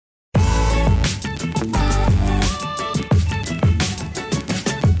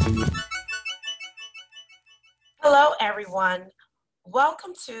Hello, everyone.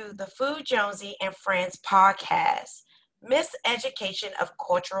 Welcome to the Food Jonesy and Friends podcast, Miseducation of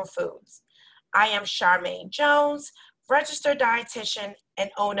Cultural Foods. I am Charmaine Jones, registered dietitian and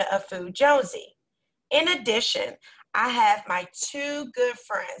owner of Food Jonesy. In addition, I have my two good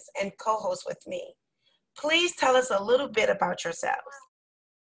friends and co-hosts with me. Please tell us a little bit about yourselves.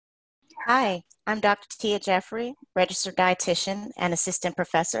 Hi, I'm Dr. Tia Jeffrey, registered dietitian and assistant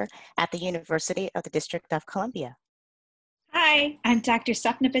professor at the University of the District of Columbia. Hi, I'm Dr.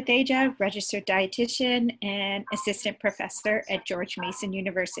 Sapna, registered dietitian and assistant professor at George Mason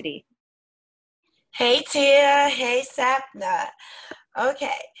University. Hey Tia, hey Sapna.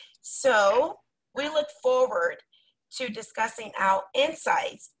 Okay, so we look forward to discussing our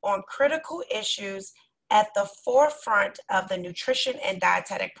insights on critical issues at the forefront of the nutrition and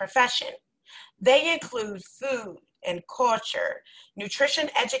dietetic profession. They include food and culture, nutrition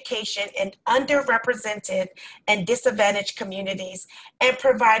education in underrepresented and disadvantaged communities, and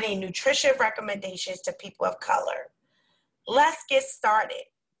providing nutrition recommendations to people of color. Let's get started.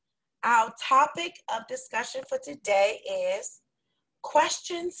 Our topic of discussion for today is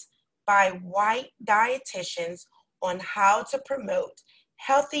questions by white dietitians on how to promote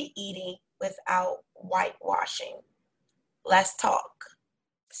healthy eating without whitewashing. Let's talk.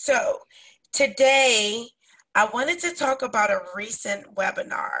 So today, I wanted to talk about a recent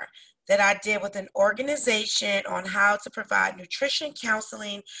webinar that I did with an organization on how to provide nutrition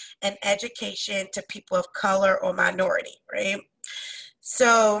counseling and education to people of color or minority, right?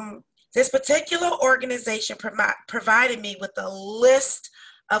 So this particular organization provided me with a list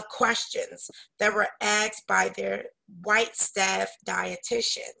of questions that were asked by their white staff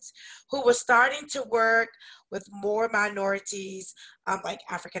dietitians who were starting to work with more minorities, like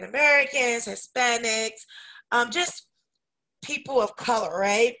African Americans, Hispanics, just people of color,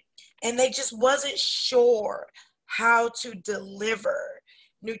 right? And they just wasn't sure how to deliver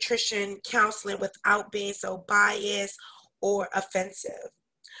nutrition counseling without being so biased or offensive.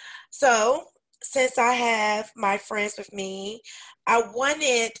 So since I have my friends with me, I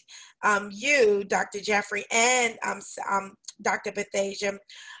wanted you, Dr. Jeffrey, and Dr. Bethasia,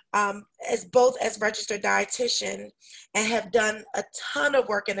 as both as registered dietitian and have done a ton of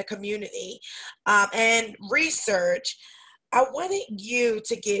work in the community and research. I wanted you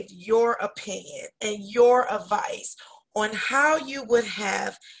to give your opinion and your advice on how you would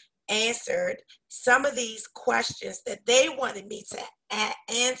have answered some of these questions that they wanted me to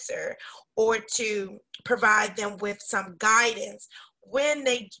answer, or to provide them with some guidance when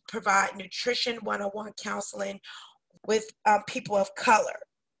they provide nutrition 101 counseling with people of color,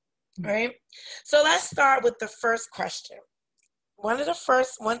 right? So let's start with the first question. One of the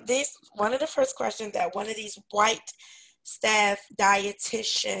first questions that one of these white staff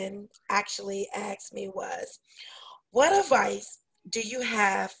dietitian actually asked me was, what advice do you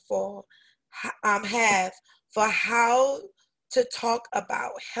have for how to talk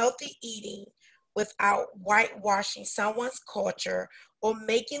about healthy eating without whitewashing someone's culture or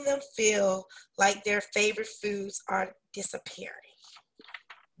making them feel like their favorite foods are disappearing?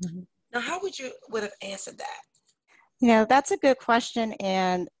 Mm-hmm. Now, how would have answered that? That's a good question.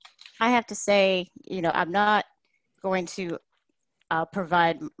 And I have to say, I'm not going to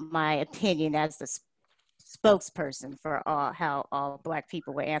provide my opinion as the spokesperson for how all Black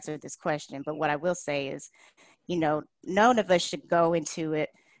people will answer this question. But what I will say is, none of us should go into it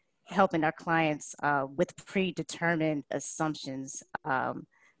helping our clients with predetermined assumptions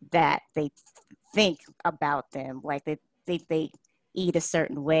that they think about them, like they think they eat a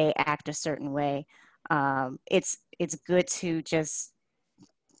certain way, act a certain way. It's good to just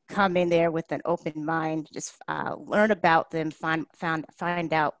come in there with an open mind, just learn about them, find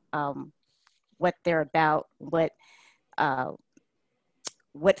out what they're about, what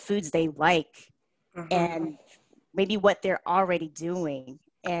foods they like, mm-hmm. and maybe what they're already doing.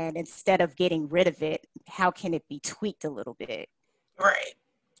 And instead of getting rid of it, how can it be tweaked a little bit? Right.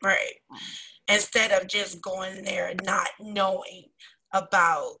 Instead of just going there and not knowing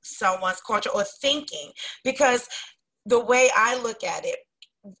about someone's culture or thinking, because the way I look at it,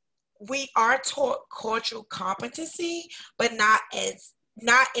 we are taught cultural competency, but not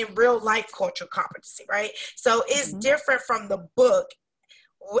in real life cultural competency, right? So it's mm-hmm. different from the book,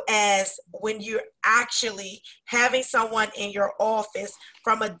 as when you're actually having someone in your office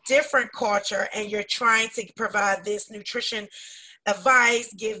from a different culture and you're trying to provide this nutrition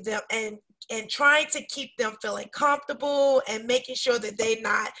advice, give them and trying to keep them feeling comfortable and making sure that they're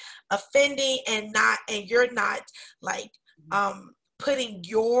not offending and you're not like putting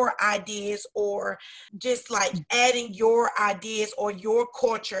your ideas or just like adding your ideas or your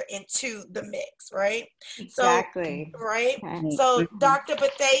culture into the mix, right? Exactly. So, right? Okay. So, Dr.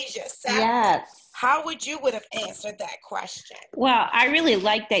 Bathasia, Yes. how you would have answered that question? Well, I really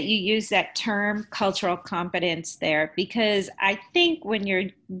like that you use that term cultural competence there, because I think when you're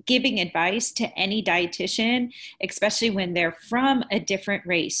giving advice to any dietitian, especially when they're from a different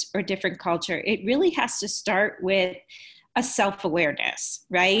race or different culture, it really has to start with a self-awareness,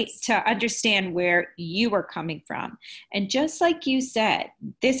 right? Yes. To understand where you are coming from. And just like you said,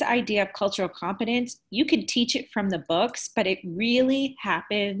 this idea of cultural competence, you can teach it from the books, but it really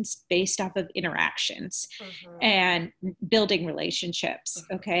happens based off of interactions and building relationships,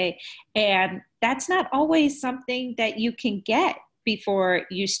 okay? And that's not always something that you can get before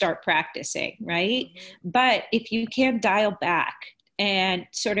you start practicing, right? But if you can dial back and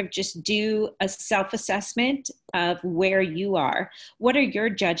sort of just do a self-assessment of where you are. What are your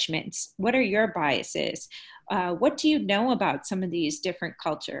judgments? What are your biases? What do you know about some of these different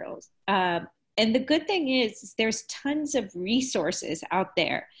cultures? And the good thing is there's tons of resources out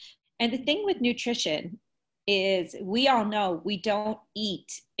there. And the thing with nutrition is we all know we don't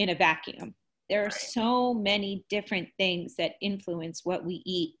eat in a vacuum. There are so many different things that influence what we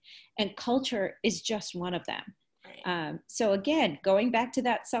eat, and culture is just one of them. So again, going back to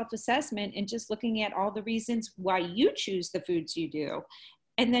that self-assessment and just looking at all the reasons why you choose the foods you do,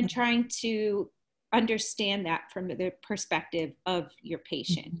 and then trying to understand that from the perspective of your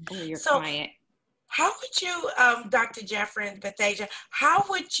patient or your client. How would you, Dr. Jeffrey and Bathasia, how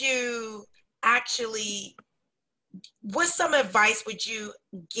would you actually, what some advice would you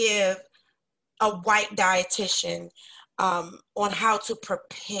give a white dietitian on how to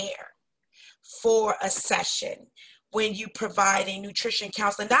prepare for a session when you provide a nutrition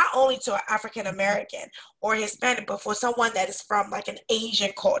counseling, not only to an African American or Hispanic, but for someone that is from like an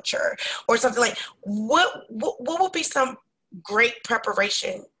Asian culture or something like, what would be some great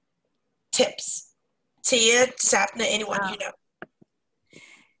preparation tips? Tia, Sapna, anyone you know?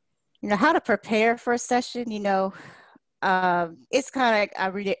 You know, how to prepare for a session, it's kind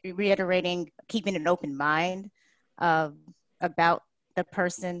of reiterating, keeping an open mind about the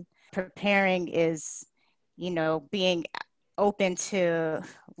person. Preparing is, being open to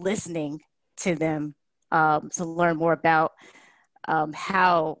listening to them, to learn more about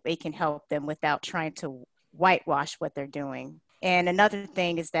how they can help them without trying to whitewash what they're doing. And another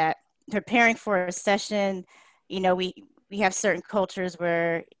thing is that preparing for a session, we have certain cultures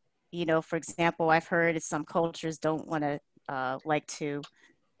where, for example, I've heard some cultures don't want to like to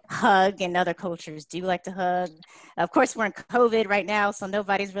hug, and other cultures do like to hug. Of course, we're in COVID right now, so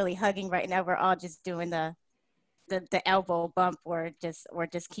nobody's really hugging right now. We're all just doing the elbow bump or just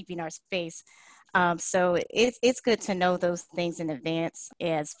keeping our space. So it's good to know those things in advance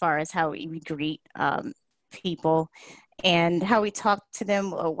as far as how we greet people and how we talk to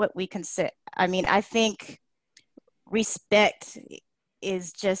them or what we consider. I mean, I think respect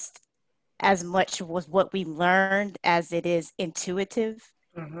is just as much was what we learned as it is intuitive.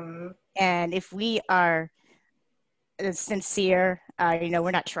 And if we are sincere,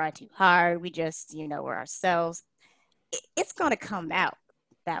 we're not trying too hard, we just, we're ourselves, it's going to come out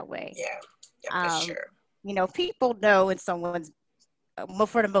that way. Yeah, for sure. People know when someone's,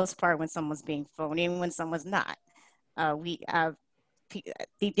 for the most part, when someone's being phony and when someone's not. They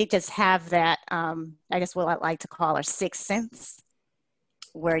just have that, I guess what I like to call our sixth sense,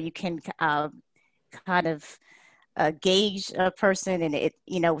 where you can kind of gauge a person, and it,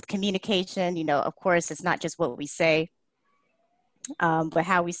 with communication, of course, it's not just what we say, but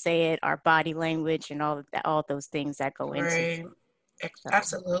how we say it, our body language, and all of that, all those things that go into it.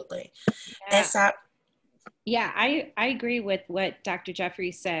 Absolutely. Yeah, I agree with what Dr.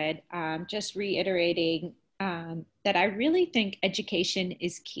 Jeffrey said. Just reiterating that I really think education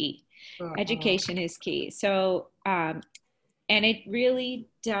is key. Education is key. So, and it really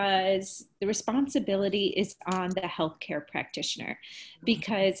does, the responsibility is on the healthcare practitioner,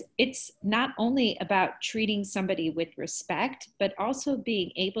 because it's not only about treating somebody with respect, but also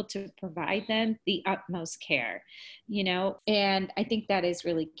being able to provide them the utmost care, and I think that is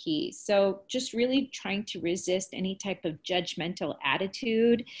really key. So just really trying to resist any type of judgmental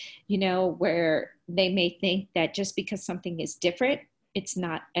attitude, where they may think that just because something is different, it's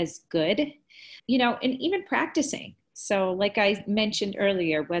not as good, and even practicing. So like I mentioned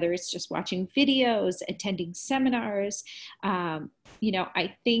earlier, whether it's just watching videos, attending seminars, I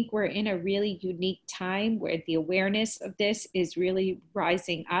think we're in a really unique time where the awareness of this is really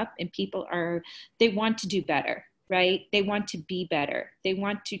rising up, and people they want to do better. right? They want to be better. They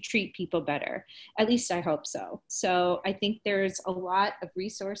want to treat people better. At least I hope so. So I think there's a lot of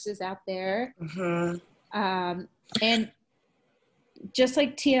resources out there. And just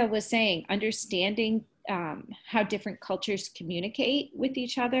like Tia was saying, understanding how different cultures communicate with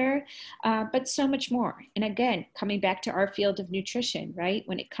each other, but so much more. And again, coming back to our field of nutrition, right?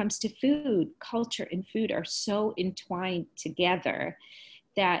 When it comes to food, culture and food are so entwined together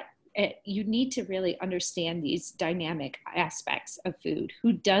that you need to really understand these dynamic aspects of food.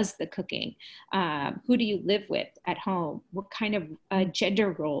 Who does the cooking? Who do you live with at home? What kind of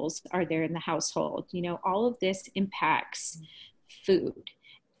gender roles are there in the household? You know, all of this impacts food.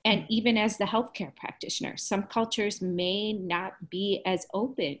 And even as the healthcare practitioner, some cultures may not be as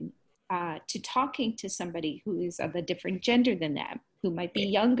open to talking to somebody who is of a different gender than them, who might be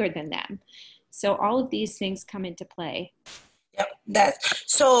younger than them. So all of these things come into play. Yep.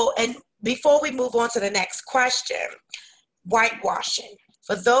 So, and before we move on to the next question, whitewashing.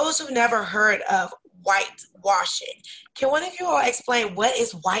 For those who've never heard of whitewashing, can one of you all explain what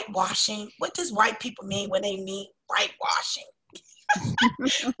is whitewashing? What does white people mean when they mean whitewashing?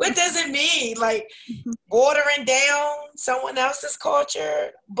 What does it mean? Like watering down someone else's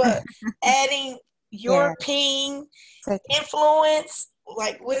culture, but adding European influence?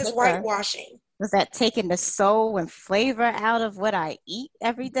 Like, what is whitewashing? Was that taking the soul and flavor out of what I eat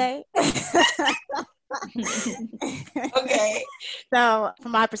every day? Okay. So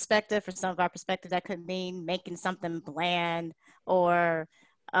from my perspective, from some of our perspective, that could mean making something bland, or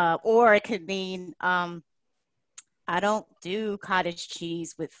it could mean I don't do cottage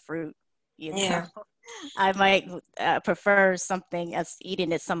cheese with fruit. You know, Yeah. I might prefer something as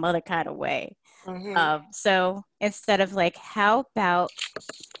eating it some other kind of way. So instead of like, how about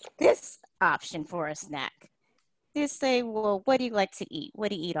this option for a snack? Just say, well, what do you like to eat? What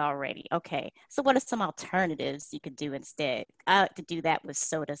do you eat already? Okay, so what are some alternatives you could do instead? I like to do that with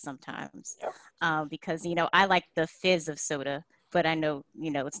soda sometimes, because, you know, I like the fizz of soda, but I know,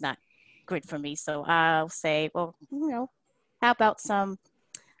 you know, it's not good for me. So I'll say, well, you know, how about some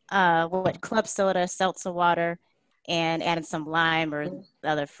club soda, seltzer water, and adding some lime or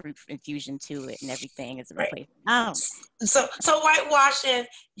other fruit infusion to it, and everything is a replacement. So whitewashing,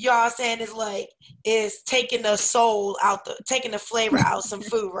 y'all saying is taking the soul out, taking the flavor out some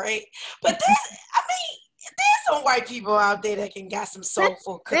food, right? But there's some white people out there that can got some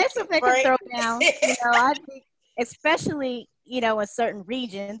soulful cooking, there's some they right? can throw down. You know, I think especially, you know, in certain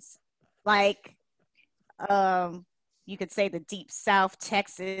regions, like you could say the deep South,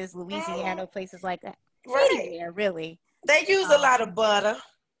 Texas, Louisiana, places like that. Anywhere, really. They use a lot of butter.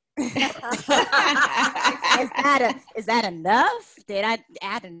 Is that enough? Did I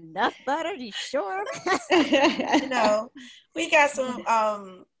add enough butter? Are you sure? You know, we got some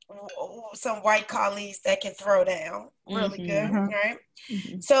white colleagues that can throw down really good, right?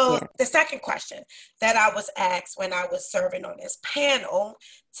 So the second question that I was asked when I was serving on this panel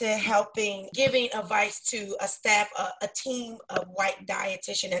to giving advice to a staff, a team of white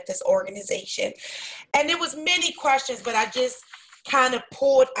dietitians at this organization. And there was many questions, but I just kind of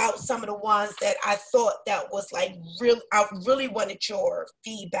pulled out some of the ones that I thought that was like I really wanted your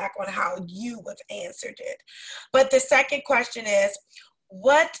feedback on how you would have answered it. But the second question is,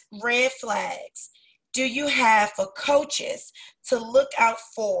 what red flags do you have for coaches to look out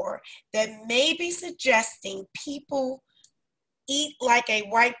for that may be suggesting people eat like a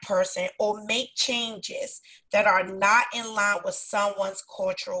white person or make changes that are not in line with someone's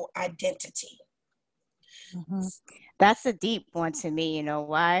cultural identity? That's a deep one to me. You know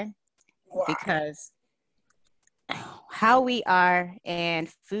why? Because how we are, and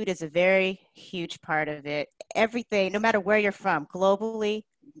food is a very huge part of it. Everything, no matter where you're from, globally,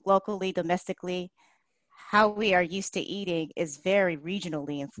 locally, domestically, how we are used to eating is very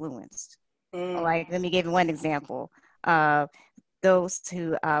regionally influenced. Like, let me give you one example. Those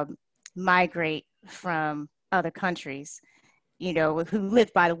who migrate from other countries, you know, who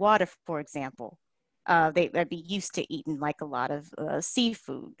live by the water, for example, they'd be used to eating like a lot of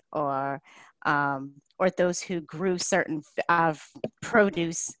seafood, or those who grew certain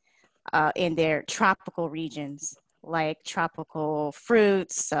produce in their tropical regions, like tropical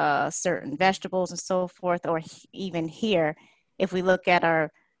fruits, certain vegetables and so forth. Or even here, if we look at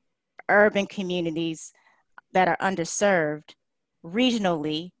our urban communities that are underserved,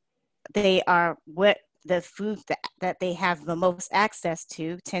 regionally, they are what the food that they have the most access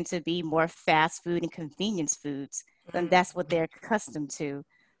to tend to be more fast food and convenience foods, and that's what they're accustomed to.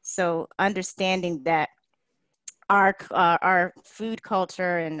 So understanding that our food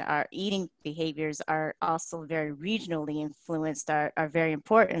culture and our eating behaviors are also very regionally influenced are very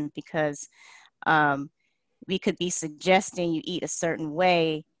important, because we could be suggesting you eat a certain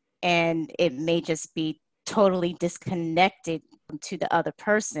way, and it may just be totally disconnected to the other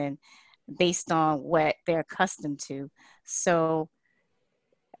person based on what they're accustomed to. So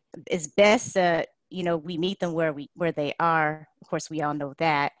it's best that, you know, we meet them where they are. Of course, we all know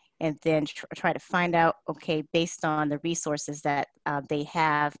that, and then try to find out, okay, based on the resources that they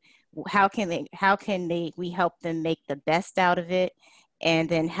have, how can we help them make the best out of it, and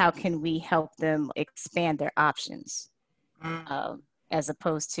then how can we help them expand their options, as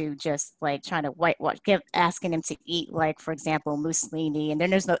opposed to just like trying to whitewash, asking them to eat, like, for example, mussolini, and then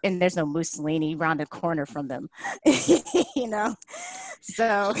there's no mussolini around the corner from them. You know,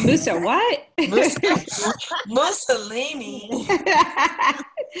 so Musa what? Mussolini.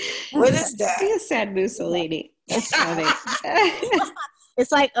 What is that? You said Mussolini. That's funny.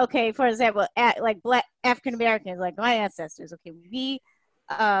 It's like, okay, for example, like Black African Americans, like my ancestors, okay, we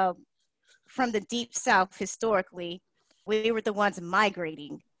from the Deep South, historically, we were the ones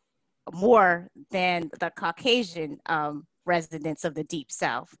migrating more than the Caucasian residents of the Deep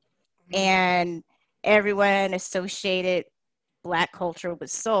South. And everyone associated Black culture with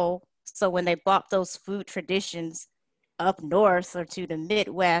soul. So when they brought those food traditions up north or to the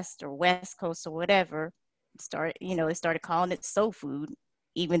Midwest or West Coast or whatever, they started calling it soul food,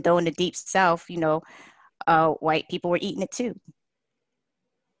 even though in the Deep South, white people were eating it too.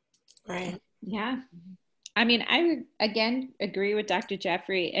 Right. Yeah. I mean, I again agree with Dr.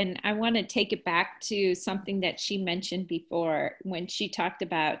 Jeffrey, and I want to take it back to something that she mentioned before when she talked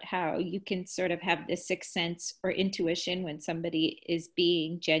about how you can sort of have this sixth sense or intuition when somebody is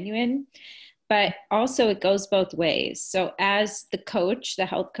being genuine, but also it goes both ways. So as the coach, the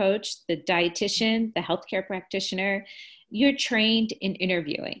health coach, the dietitian, the healthcare practitioner, you're trained in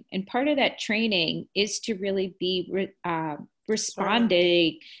interviewing. And part of that training is to really be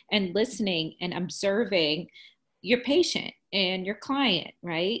responding and listening and observing your patient and your client,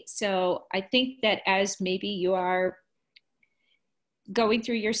 right? So I think that as maybe you are going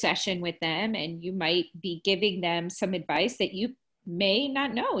through your session with them and you might be giving them some advice that you may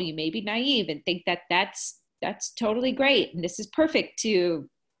not know, you may be naive and think that that's totally great and this is perfect to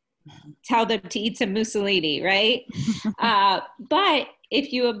tell them to eat some Mussolini, right? But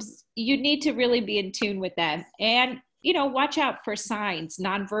if you need to really be in tune with them and, watch out for signs,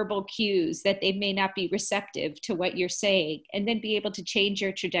 nonverbal cues that they may not be receptive to what you're saying, and then be able to change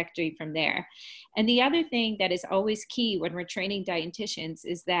your trajectory from there. And the other thing that is always key when we're training dietitians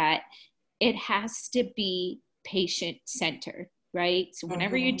is that it has to be patient-centered, right? So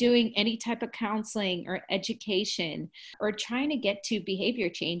whenever you're doing any type of counseling or education or trying to get to behavior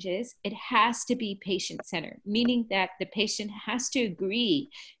changes, it has to be patient-centered, meaning that the patient has to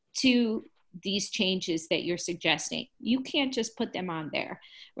agree to these changes that you're suggesting. You can't just put them on there,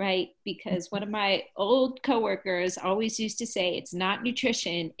 right? Because one of my old coworkers always used to say, it's not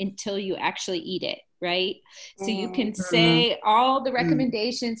nutrition until you actually eat it, right? So you can say all the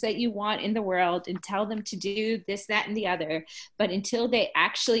recommendations that you want in the world and tell them to do this, that, and the other, but until they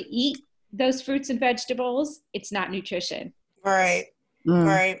actually eat those fruits and vegetables, it's not nutrition. Right.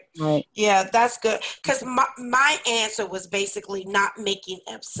 Right. Yeah, that's good. Because my answer was basically not making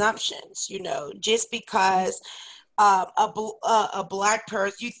assumptions, just because a Black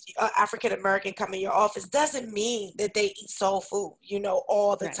person, African American come in your office doesn't mean that they eat soul food,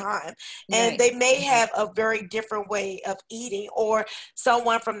 all the time. And they may have a very different way of eating, or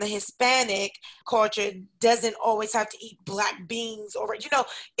someone from the Hispanic culture doesn't always have to eat black beans, or,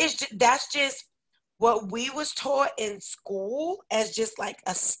 that's just what we was taught in school as just like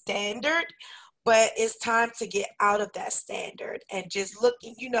a standard. But it's time to get out of that standard and just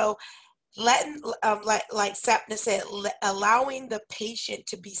looking, letting, like Sapna said, allowing the patient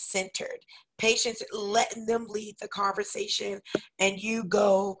to be centered. Patients, letting them lead the conversation, and you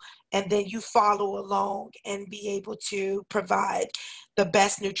go and then you follow along and be able to provide the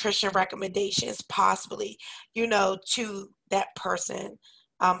best nutrition recommendations possibly, to that person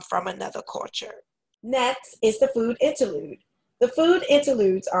from another culture. Next is the food interlude. The food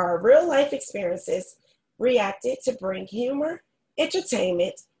interludes are real-life experiences reacted to bring humor,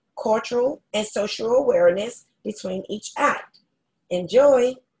 entertainment, cultural, and social awareness between each act.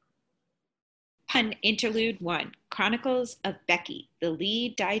 Enjoy. Pun Interlude 1, Chronicles of Becky, the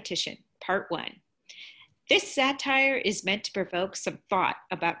Lead Dietitian, Part 1. This satire is meant to provoke some thought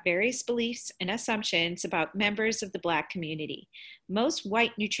about various beliefs and assumptions about members of the Black community. Most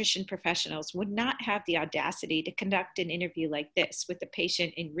white nutrition professionals would not have the audacity to conduct an interview like this with a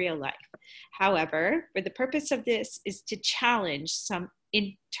patient in real life. However, for the purpose of this is to challenge some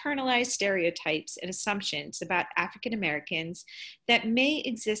internalized stereotypes and assumptions about African Americans that may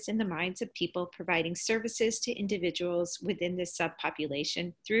exist in the minds of people providing services to individuals within this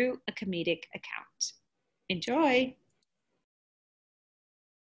subpopulation through a comedic account. Enjoy.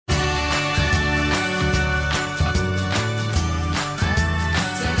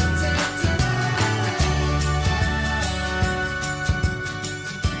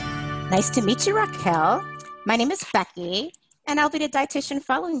 Nice to meet you, Raquel. My name is Becky, and I'll be the dietitian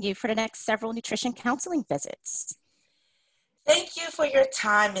following you for the next several nutrition counseling visits. Thank you for your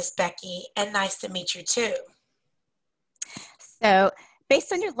time, Miss Becky, and nice to meet you too. So,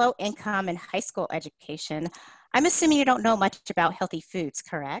 based on your low income and high school education, I'm assuming you don't know much about healthy foods,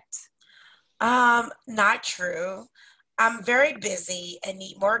 correct? Not true. I'm very busy and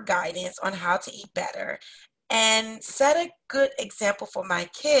need more guidance on how to eat better and set a good example for my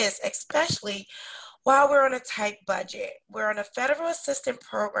kids, especially while we're on a tight budget. We're on a federal assistance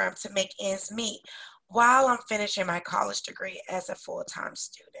program to make ends meet while I'm finishing my college degree as a full-time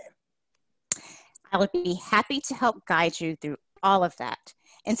student. I would be happy to help guide you through all of that.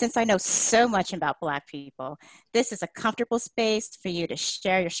 And since I know so much about Black people, this is a comfortable space for you to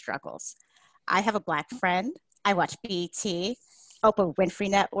share your struggles. I have a Black friend. I watch BET, Oprah Winfrey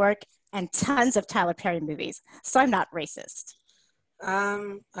Network, and tons of Tyler Perry movies, so I'm not racist.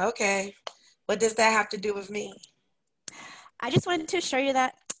 Okay. What does that have to do with me? I just wanted to assure you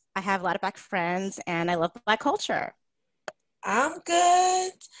that I have a lot of Black friends and I love Black culture. I'm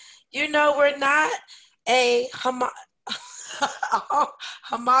good. You know, we're not a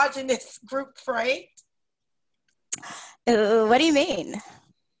homogenous group, right? What do you mean?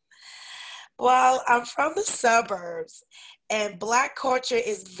 Well, I'm from the suburbs, and Black culture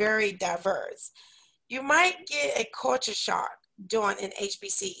is very diverse. You might get a culture shock during an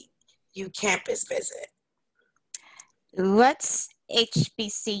HBCU campus visit. What's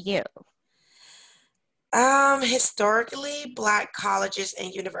HBCU? Historically, Black colleges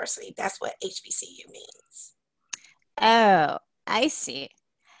and university. That's what HBCU means. Oh, I see.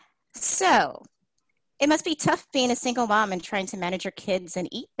 So, it must be tough being a single mom and trying to manage your kids and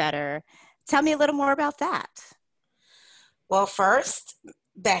eat better. Tell me a little more about that. Well, first,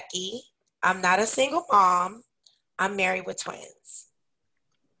 Becky, I'm not a single mom. I'm married with twins.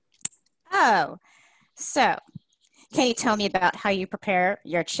 Oh, so can you tell me about how you prepare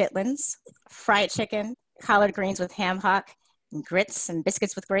your chitlins, fried chicken, collard greens with ham hock, and grits and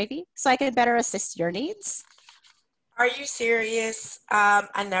biscuits with gravy so I can better assist your needs? Are you serious?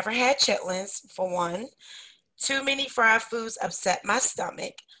 I never had chitlins, for one. Too many fried foods upset my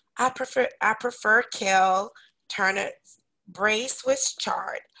stomach. I prefer kale, turnips, braised Swiss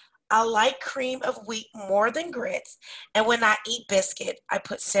chard. I like cream of wheat more than grits, and when I eat biscuit, I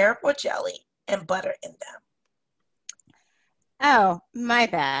put syrup or jelly and butter in them. Oh, my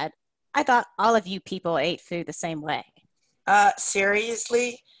bad. I thought all of you people ate food the same way.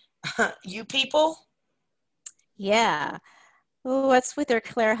 Seriously? You people? Yeah. What's with your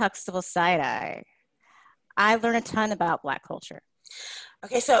Claire Huxtable side-eye? I learned a ton about Black culture.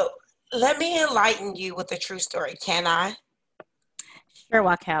 Okay, so let me enlighten you with a true story, can I? Sure,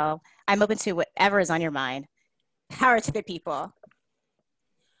 Raquel. I'm open to whatever is on your mind. Power to the people.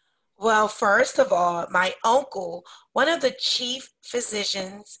 Well, first of all, my uncle, one of the chief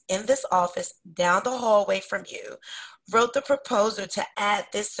physicians in this office down the hallway from you, wrote the proposal to add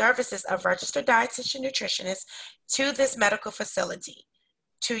this services of registered dietitian nutritionist to this medical facility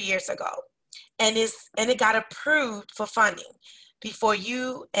 2 years ago. And it got approved for funding before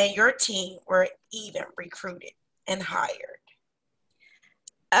you and your team were even recruited and hired.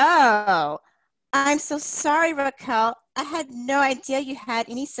 Oh, I'm so sorry, Raquel. I had no idea you had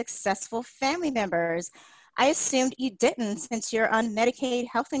any successful family members. I assumed you didn't since you're on Medicaid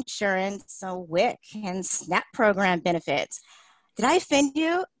health insurance, so WIC, and SNAP program benefits. Did I offend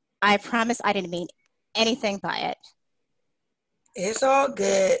you? I promise I didn't mean anything by it. It's all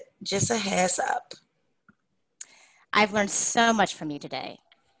good. Just a heads up. I've learned so much from you today.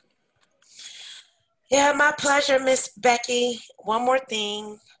 Yeah, my pleasure, Miss Becky. One more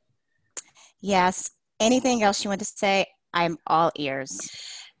thing. Yes, anything else you want to say? I'm all ears.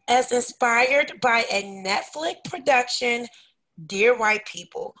 As inspired by a Netflix production, Dear White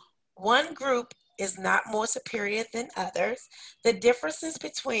People, one group is not more superior than others. The differences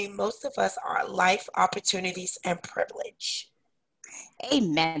between most of us are life opportunities and privilege.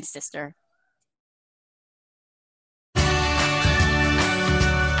 Amen, sister.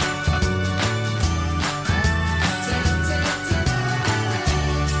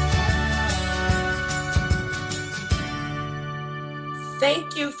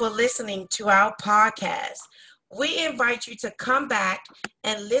 Thank you for listening to our podcast. We invite you to come back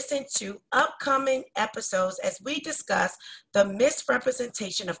and listen to upcoming episodes as we discuss the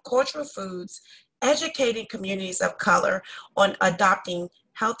misrepresentation of cultural foods, educating communities of color on adopting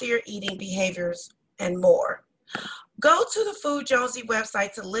healthier eating behaviors, and more. Go to the Food Jonesy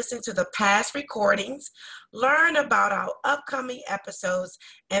website to listen to the past recordings, learn about our upcoming episodes,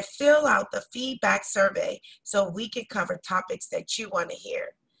 and fill out the feedback survey so we can cover topics that you want to hear.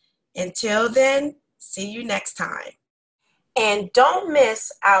 Until then, see you next time. And don't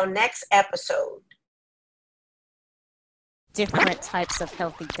miss our next episode. Different types of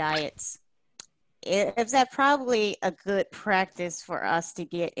healthy diets. Is that probably a good practice for us to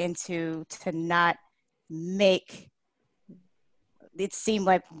get into, to not make it seem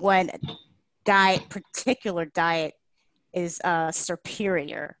like one particular diet is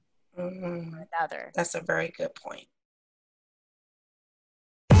superior to another? That's a very good point.